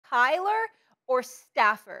Kyler or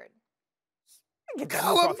Stafford?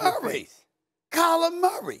 Kyler Murray. Kyler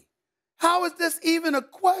Murray. How is this even a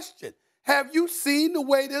question? Have you seen the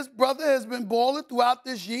way this brother has been balling throughout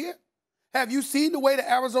this year? Have you seen the way the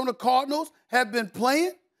Arizona Cardinals have been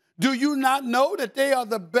playing? Do you not know that they are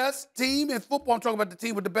the best team in football? I'm talking about the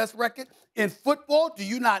team with the best record in football. Do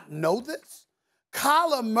you not know this?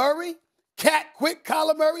 Kyler Murray, quick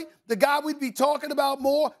Kyler Murray, the guy we'd be talking about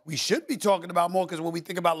more. We should be talking about more because when we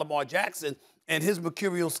think about Lamar Jackson and his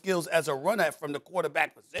mercurial skills as a runner from the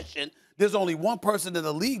quarterback position, there's only one person in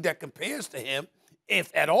the league that compares to him,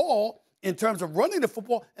 if at all, in terms of running the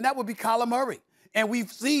football, and that would be Kyler Murray. And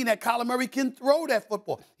we've seen that Kyler Murray can throw that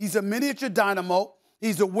football. He's a miniature dynamo.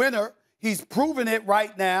 He's a winner. He's proven it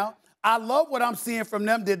right now. I love what I'm seeing from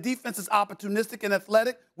them. Their defense is opportunistic and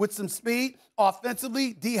athletic with some speed.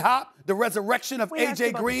 Offensively, D-Hop, the resurrection of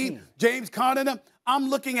A.J. Green, James Conner. I'm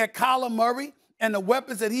looking at Kyler Murray and the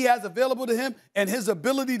weapons that he has available to him and his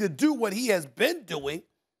ability to do what he has been doing.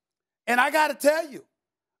 And I got to tell you,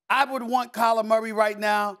 I would want Kyler Murray right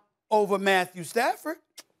now over Matthew Stafford.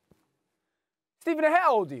 Stephen,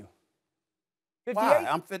 how old are you? 58? Why?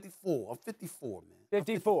 I'm 54. I'm 54, man.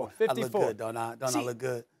 54. I look good, don't I? Don't I look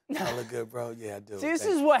good? I look good, bro. Yeah, I do. See, this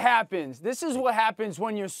is what happens. This is what happens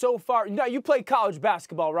when you're so far. You know, you played college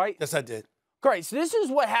basketball, right? Yes, I did. Great. So this is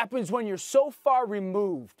what happens when you're so far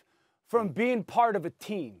removed from being part of a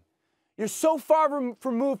team. You're so far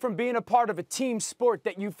removed from being a part of a team sport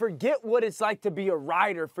that you forget what it's like to be a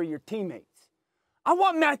rider for your teammates. I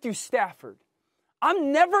want Matthew Stafford.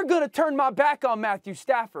 I'm never going to turn my back on Matthew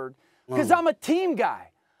Stafford because I'm a team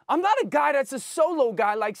guy. I'm not a guy that's a solo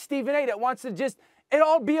guy like Stephen A. that wants to just it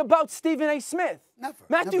all be about Stephen A. Smith. Never.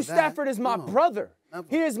 Matthew Stafford is my brother. Never.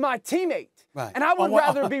 He is my teammate. Right. And I would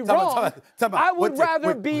rather be wrong. I would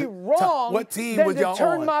rather be wrong than to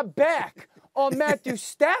turn my back on Matthew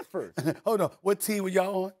Stafford. Hold on. What team were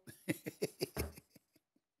y'all on?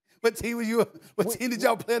 What team were you? What team did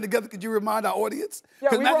y'all play together? Could you remind our audience?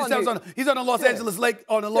 Yeah, Matthew Stafford's he's on the Los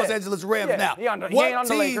Angeles Angeles Rams now. He ain't on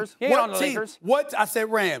the Lakers. He ain't on the Lakers. I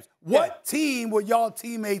said Rams. What team were y'all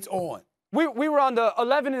teammates on? We were on the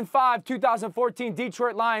 11-5 2014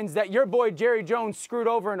 Detroit Lions that your boy Jerry Jones screwed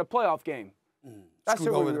over in a playoff game. That's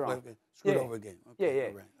who we were on. Screwed over a game.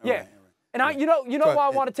 Okay. Yeah. All right. And you know why I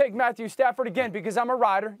want to take Matthew Stafford again? Because I'm a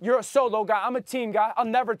rider. You're a solo guy. I'm a team guy. I'll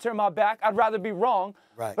never turn my back. I'd rather be wrong.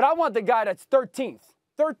 Right. But I want the guy that's 13th.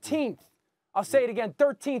 13th. I'll say it again.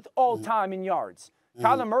 13th all-time in yards.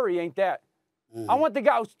 Kyler Murray ain't that. I want the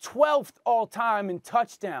guy who's 12th all-time in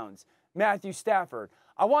touchdowns, Matthew Stafford.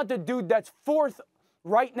 I want the dude that's 4th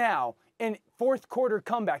right now in fourth quarter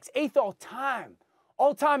comebacks, 8th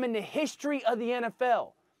all-time in the history of the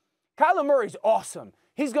NFL. Kyler Murray's awesome.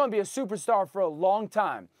 He's going to be a superstar for a long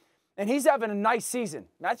time. And he's having a nice season.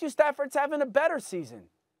 Matthew Stafford's having a better season.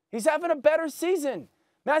 He's having a better season.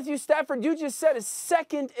 Matthew Stafford, you just said, is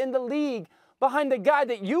second in the league behind the guy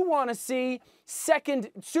that you want to see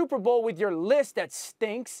second Super Bowl with your list that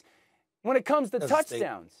stinks when it comes to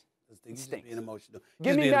touchdowns. He's just being emotional.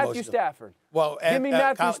 Give me Matthew Stafford. Well, give me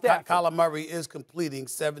Matthew Stafford. Kyler Murray is completing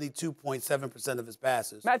 72.7% of his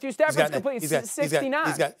passes. Matthew Stafford's completing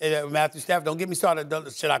 69. Matthew Stafford, don't get me started.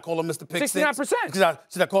 Should I call him Mr. Pick 69%.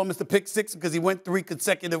 Should I call him Mr. Pick 6 because he went 3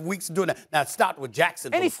 consecutive weeks doing that? Now, it stopped with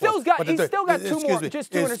Jackson. And he's still got two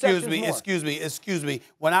interceptions Excuse me.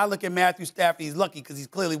 When I look at Matthew Stafford, he's lucky because he's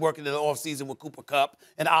clearly working in the offseason with Cooper Kupp,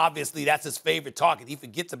 and obviously that's his favorite target. He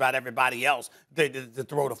forgets about everybody else to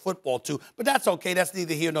throw the football to, but that's okay. That's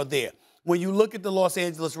neither here nor there. When you look at the Los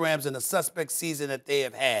Angeles Rams and the suspect season that they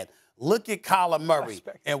have had, look at Kyler Murray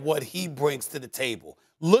and what he brings to the table.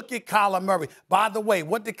 Look at Kyler Murray. By the way,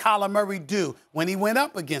 what did Kyler Murray do when he went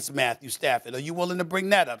up against Matthew Stafford? Are you willing to bring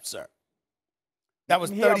that up, sir? That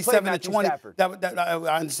was 37-20.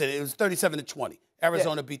 I understand. It was 37-20.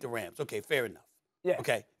 Arizona beat the Rams. Okay, fair enough. Yeah.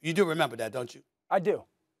 Okay, you do remember that, don't you? I do.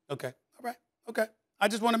 Okay. All right. Okay. I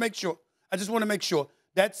just want to make sure.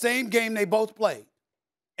 That same game they both played,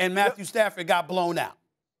 and Matthew Stafford got blown out.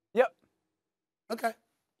 Yep. Okay.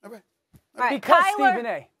 All right. Because Stephen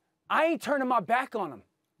A., I ain't turning my back on him.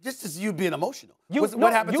 Just as you being emotional.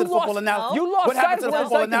 What happened to the football analysis? You lost sight of what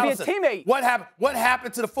it's like to be a teammate. What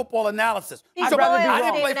happened to the football analysis? I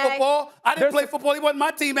didn't play football. I didn't play football. He wasn't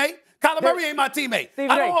my teammate. Kyler Murray ain't my teammate.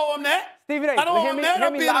 I don't owe him that. Stephen A., I don't owe him that.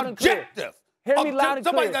 I'm being objective. Hear me loud and clear.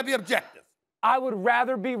 Somebody's got to be objective. I would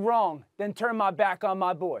rather be wrong than turn my back on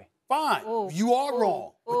my boy. Fine. You are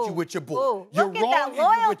wrong with your boy. You're Look wrong at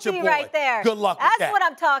that loyalty right there. Good luck with that. That's what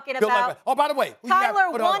I'm talking about. Oh, by the way.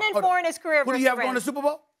 Kyler 1-4 in his career. Who do you have going to the Super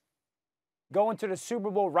Bowl? Going to the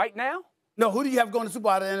Super Bowl right now? No, who do you have going to the Super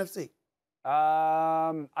Bowl out of the NFC?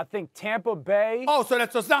 I think Tampa Bay. Oh, so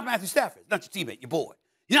it's not Matthew Stafford. It's not your teammate, your boy.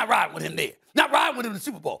 You're not riding with him there. Not riding with him in the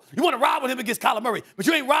Super Bowl. You want to ride with him against Kyler Murray, but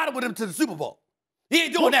you ain't riding with him to the Super Bowl. He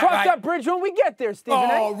ain't doing that, cross right? that bridge when we get there, Stephen A.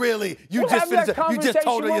 Oh, really? You We'll just have finished that it. You just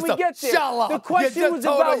told on conversation when yourself. we get there. Shut up. The question you just was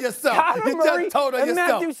told about on yourself. Kyler You Murray just told on and yourself.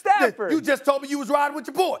 Matthew Stafford. You just told me you was riding with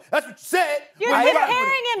your boy. That's what you said. You're when you comparing riding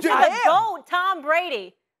him with to him. the GOAT, Tom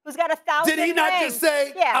Brady, who's got 1,000 Did he not rings. just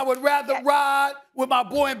say, Yeah. I would rather ride with my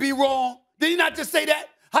boy and be wrong? Did he not just say that?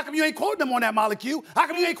 How come you ain't quoting him on that, molecule? How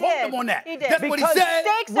come you ain't quoting him on that? He did. That's what he Because said.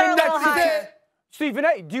 stakes are a That's little what he higher. said. Stephen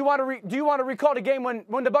A., do you want to recall the game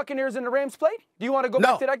when the Buccaneers and the Rams played? Do you want to go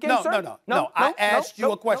back to that game, sir? No. I asked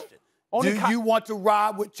you a question. Do you want to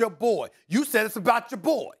ride with your boy? You said it's about your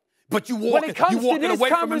boy, but you walking, When it comes you walking to this away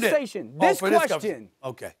from him. conversation, this question.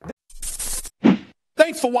 Okay.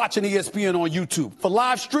 Thanks for watching ESPN on YouTube. For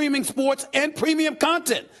live streaming, sports, and premium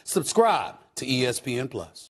content, subscribe to ESPN Plus.